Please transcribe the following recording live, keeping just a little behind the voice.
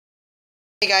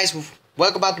Hey guys,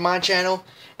 welcome back to my channel.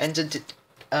 And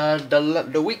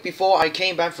the week before I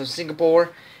came back from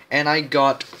Singapore, and I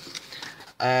brought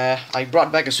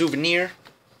back a souvenir.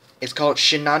 It's called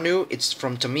Shinano. It's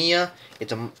from Tamiya.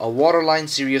 It's a waterline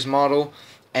series model,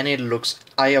 and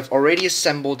I have already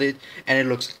assembled it, and it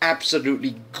looks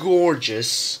absolutely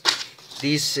gorgeous.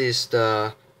 This is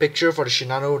the picture for the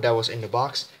Shinano that was in the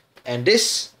box, and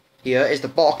this here is the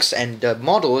box, and the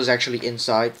model is actually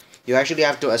inside. You actually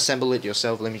have to assemble it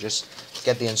yourself. Let me just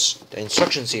get the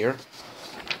instructions here.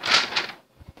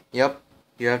 Yep,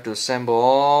 you have to assemble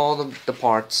all the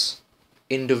parts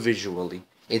individually.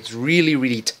 It's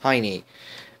really tiny,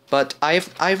 but I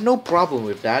have no problem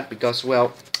with that because,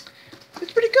 well,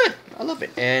 it's pretty good. I love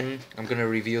it, and I'm gonna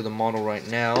review the model right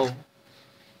now.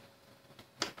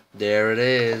 There it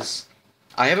is.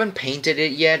 I haven't painted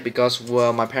it yet because,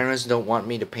 well, my parents don't want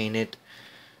me to paint it,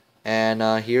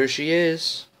 and here she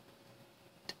is.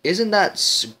 Isn't that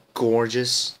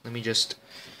gorgeous? Let me just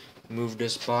move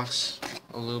this box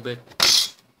a little bit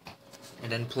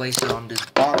and then place it on this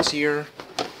box here.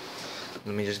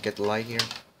 Let me just get the light here.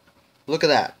 Look at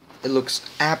that. It looks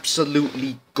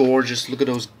absolutely gorgeous. Look at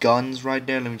those guns right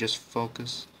there. Let me just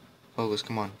focus. Focus,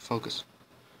 come on, focus.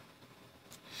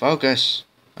 Focus.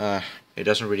 It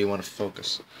doesn't really want to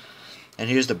focus. And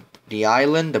here's the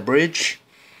island, the bridge.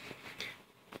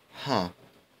 Huh.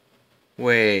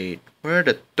 Wait, where'd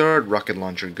the third rocket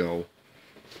launcher go?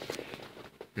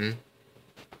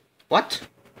 What?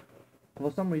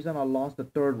 For some reason I lost the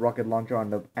third rocket launcher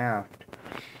on the aft.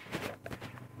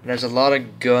 There's a lot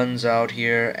of guns out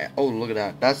here. Oh, look at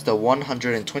that. That's the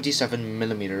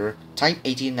 127mm Type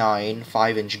 89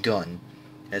 5-inch gun,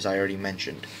 as I already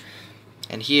mentioned.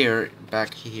 And here,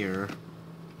 back here,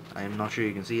 I'm not sure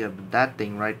you can see it, but that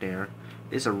thing right there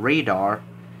is a radar.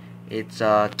 It's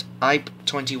a Type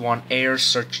 21 air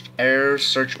search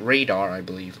radar, I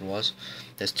believe it was.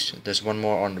 There's one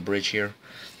more on the bridge here.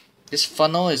 This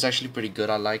funnel is actually pretty good.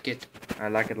 I like it. I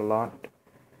like it a lot.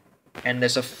 And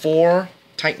there's a 4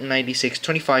 Type 96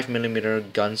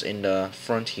 25mm guns in the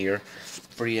front here,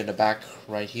 3 in the back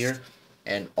right here,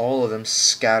 and all of them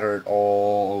scattered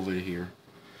all over here.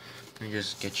 Let me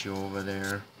just get you over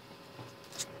there.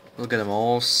 Look at them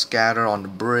all scattered on the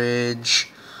bridge,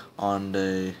 on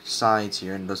the sides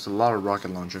here, and there's a lot of rocket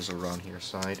launchers around here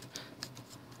side.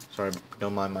 Sorry,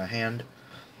 don't mind my hand.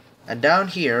 And down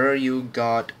here you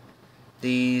got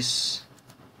these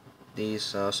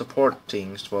support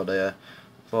things for the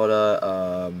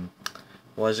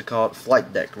what is it called,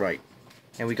 flight deck, right?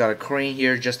 And we got a crane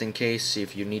here just in case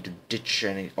if you need to ditch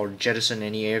any or jettison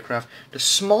any aircraft. The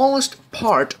smallest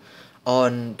part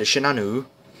on the Shinano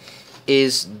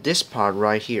is this part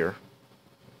right here.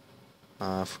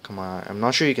 Come on, I'm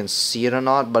not sure you can see it or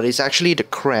not, but it's actually the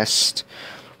crest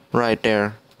right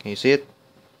there. Can you see it?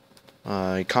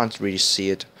 You can't really see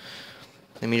it.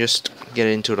 Let me just get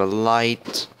into the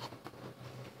light.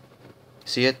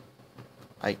 See it?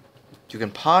 You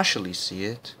can partially see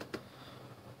it.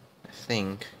 I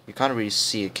think you can't really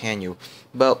see it, can you?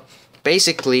 But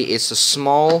basically, it's a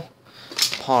small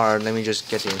part. Let me just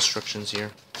get the instructions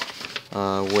here.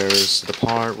 Where is the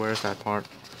part? Where is that part?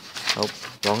 Oh,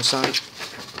 wrong side.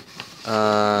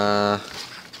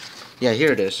 Yeah,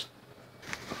 here it is.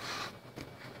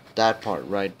 That part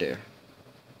right there.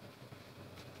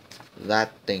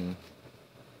 That thing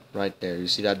right there. You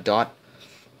see that dot?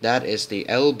 That is the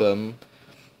album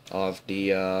of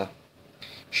the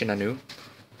Shinano.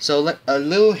 So a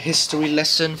little history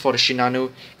lesson for the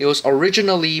Shinano. It was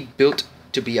originally built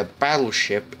to be a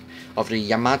battleship of the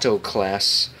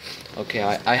Yamato-class. Okay,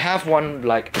 I have one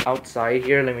like outside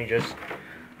here. Let me just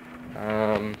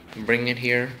bring it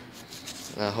here.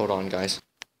 Hold on, guys.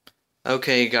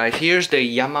 Okay, guys, here's the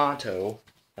Yamato.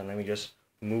 And let me just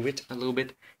move it a little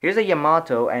bit. Here's the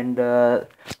Yamato, and the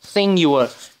thing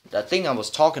I was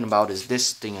talking about is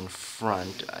this thing in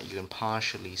front. You can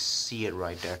partially see it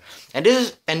right there. And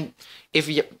if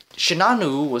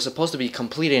Shinano was supposed to be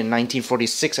completed in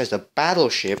 1946 as a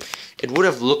battleship, it would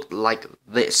have looked like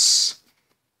this.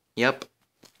 Yep,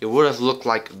 it would have looked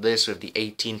like this with the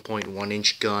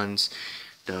 18.1-inch guns,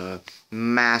 the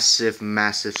massive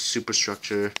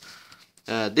superstructure.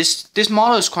 This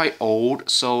model is quite old,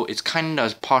 so it's kind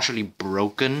of partially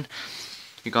broken.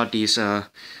 You got these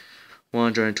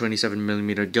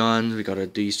 127mm guns. We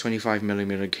got these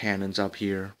 25mm cannons up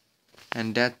here,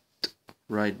 and that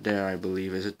right there, I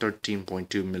believe, is a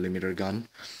 13.2mm gun,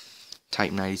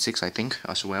 Type 96, I think,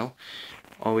 as well.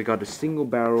 Oh, we got the single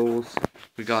barrels.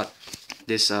 We got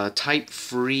this Type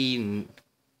 3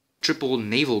 triple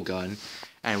naval gun,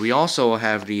 and we also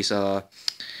have these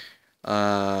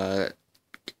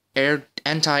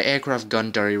anti-aircraft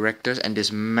gun directors and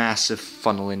this massive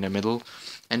funnel in the middle.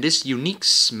 And this unique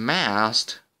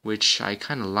mast, which I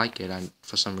kind of like it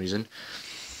for some reason.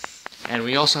 And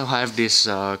we also have this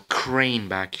crane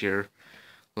back here.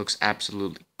 Looks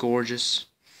absolutely gorgeous.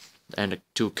 And the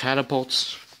 2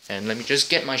 catapults. And let me just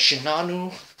get my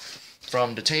Shinano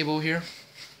from the table here.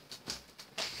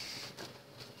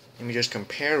 Let me just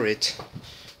compare it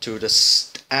to the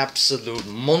absolute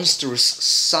monstrous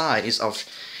size of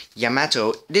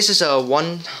Yamato. This is a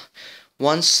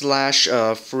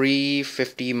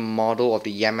 1/350 model of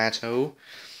the Yamato,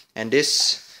 and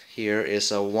this here is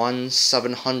a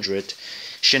 1700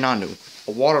 Shinano,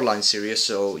 a waterline series,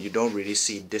 so you don't really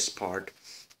see this part.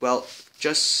 Well,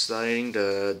 just starting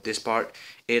this part,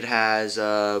 it has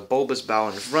a bulbous bow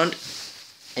in front,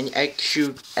 and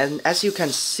as you can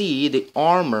see, the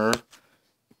armor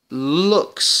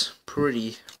looks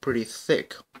pretty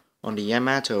thick on the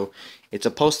Yamato. It's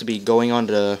supposed to be going on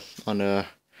the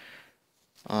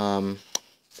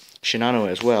Shinano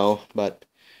as well, but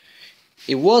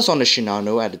it was on the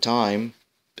Shinano at the time,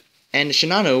 and the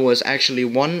Shinano was actually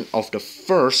one of the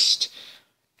first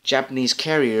Japanese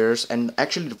carriers, and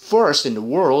actually the first in the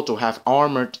world to have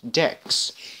armored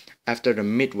decks after the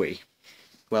Midway.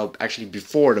 Well, actually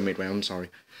before the Midway, I'm sorry.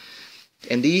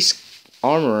 And these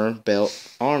armor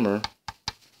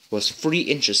was 3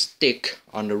 inches thick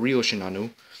on the real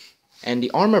Shinano, and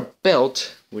the armor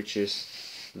belt, which is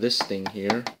this thing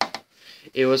here,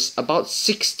 it was about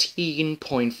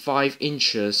 16.5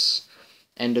 inches,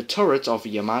 and the turret of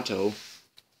Yamato,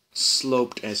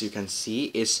 sloped as you can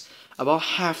see, is about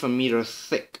half a meter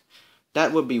thick.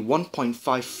 That would be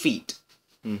 1.5 feet.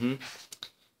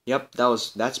 Yep,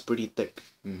 that's pretty thick.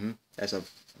 That's a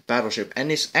battleship,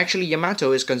 and it's actually,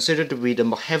 Yamato is considered to be the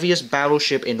heaviest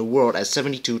battleship in the world at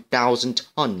 72,000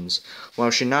 tons, while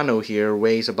Shinano here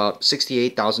weighs about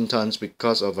 68,000 tons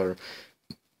because of her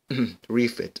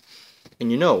refit.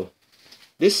 And you know,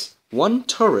 this one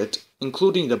turret,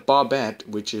 including the barbette,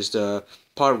 which is the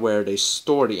part where they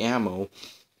store the ammo,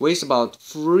 weighs about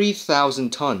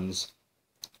 3,000 tons.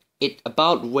 It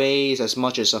about weighs as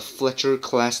much as a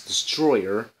Fletcher-class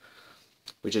destroyer,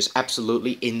 which is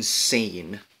absolutely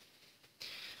insane.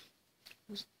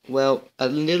 Well, a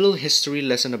little history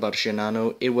lesson about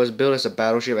Shinano. It was built as a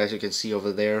battleship, as you can see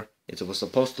over there. It was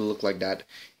supposed to look like that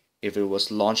if it was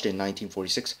launched in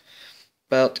 1946.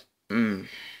 But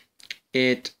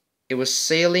it was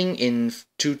sailing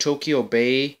to Tokyo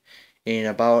Bay in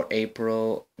about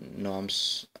April. No,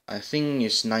 I think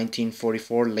it's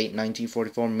 1944, late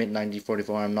 1944, mid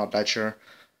 1944. I'm not that sure.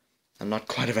 I'm not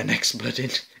quite of an expert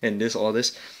in all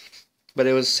this. But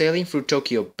it was sailing through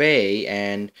Tokyo Bay,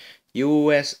 and a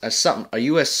U.S.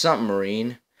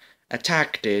 submarine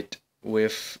attacked it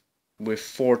with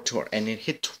 4 and it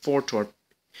hit 4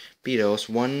 torpedoes.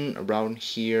 One around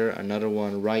here, another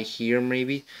one right here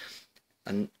maybe,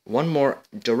 and one more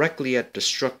directly at the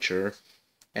structure,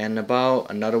 and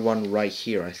about another one right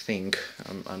here, I think.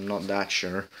 I'm not that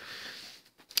sure.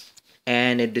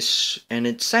 And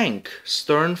it sank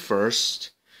stern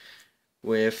first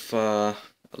with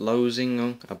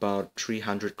losing about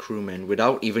 300 crewmen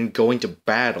without even going to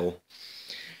battle.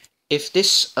 If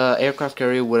this aircraft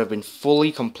carrier would have been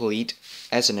fully complete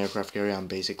as an aircraft carrier, I'm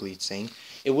basically saying,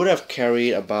 it would have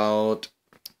carried about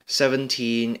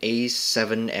 17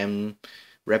 A7M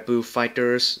Reppū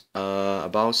fighters,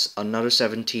 about another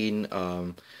 17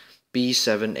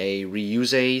 B7A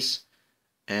Ryuseis,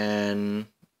 and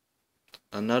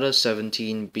another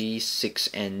 17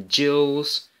 B6N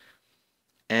Jills,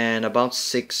 and about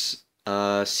 6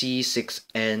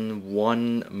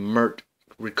 C6N Myrt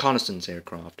reconnaissance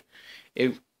aircraft.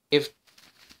 If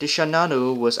the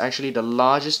Shinano was actually the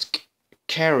largest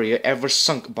carrier ever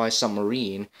sunk by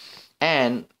submarine,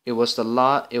 and it was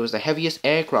the heaviest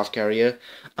aircraft carrier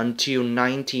until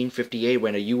 1958,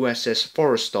 when the USS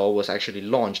Forrestal was actually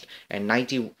launched, and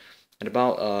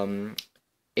about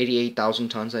 88,000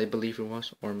 tons, I believe it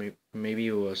was, or maybe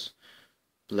it was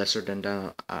lesser than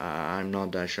that. I'm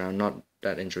not that sure. I'm not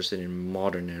that interested in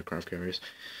modern aircraft carriers.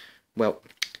 Well,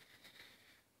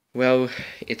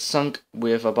 it sunk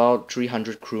with about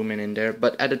 300 crewmen in there,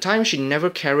 but at the time she never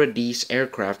carried these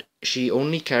aircraft. She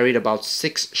only carried about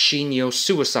 6 Shinyo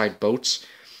suicide boats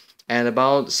and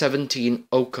about 17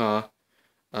 Ohka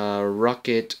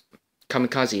rocket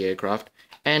kamikaze aircraft,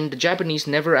 and the Japanese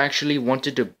never actually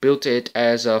wanted to build it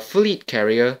as a fleet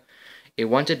carrier. It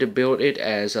wanted to build it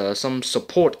as some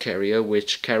support carrier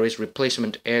which carries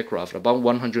replacement aircraft, about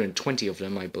 120 of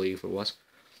them, I believe it was.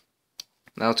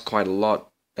 That's quite a lot.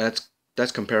 That's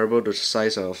comparable to the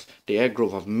size of the air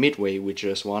group of Midway, which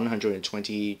is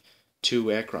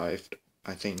 122 aircraft,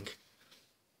 I think.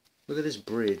 Look at this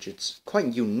bridge. It's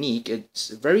quite unique. It's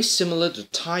very similar to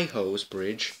Taiho's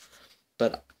bridge,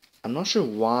 but I'm not sure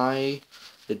why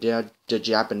the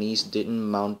Japanese didn't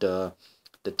mount the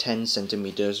 10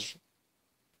 centimeters,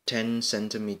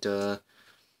 100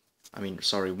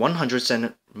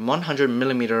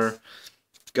 millimeter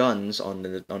guns on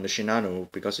the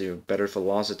Shinano, because they have better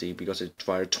velocity, because it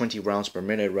fired 20 rounds per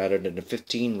minute rather than the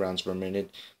 15 rounds per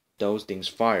minute those things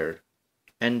fired.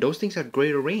 And those things had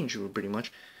greater range pretty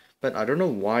much. But I don't know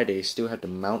why they still have to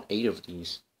mount 8 of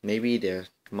these. Maybe they're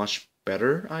much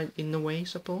better in a way,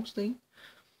 supposedly.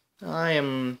 I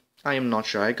am not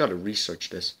sure. I gotta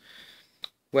research this.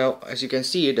 Well, as you can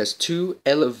see, there's 2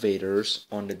 elevators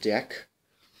on the deck,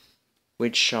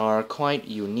 which are quite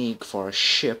unique for a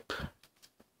ship.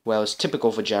 Well, it's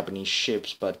typical for Japanese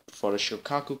ships, but for the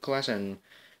Shokaku class and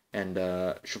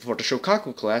for the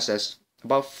Shokaku class, there's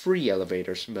about 3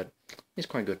 elevators, but it's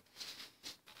quite good.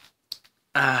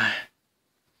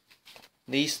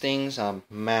 These things are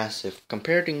massive.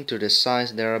 Comparing to the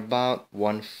size, they're about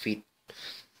 1 feet.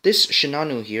 This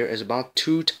Shinano here is about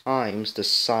 2 times the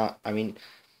size. I mean,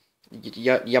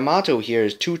 Yamato here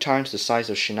is 2 times the size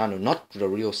of Shinano, not the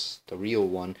real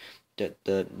one.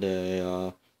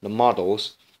 The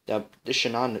models. The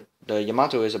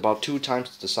Yamato is about 2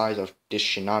 times the size of this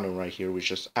Shinano right here,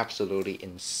 which is absolutely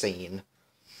insane.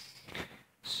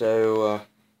 So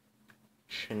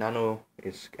Shinano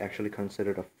is actually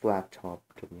considered a flat top,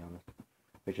 to be honest,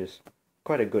 which is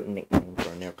quite a good nickname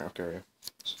for an aircraft carrier.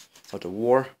 Of the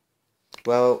war,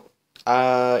 well,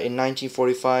 in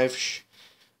 1945,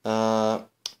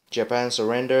 Japan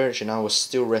surrendered. Shinano was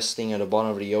still resting at the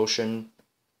bottom of the ocean,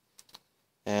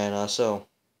 and so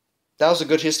that was a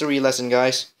good history lesson,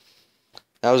 guys.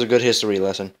 That was a good history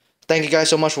lesson. Thank you guys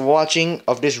so much for watching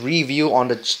of this review on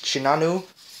the Shinano.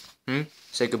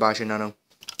 Say goodbye, Shinano.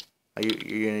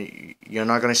 You're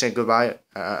not gonna say goodbye?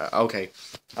 Okay,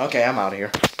 I'm out of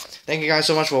here. Thank you guys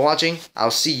so much for watching.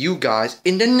 I'll see you guys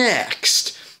in the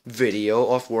next video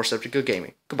of Warship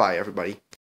Gaming. Goodbye, everybody.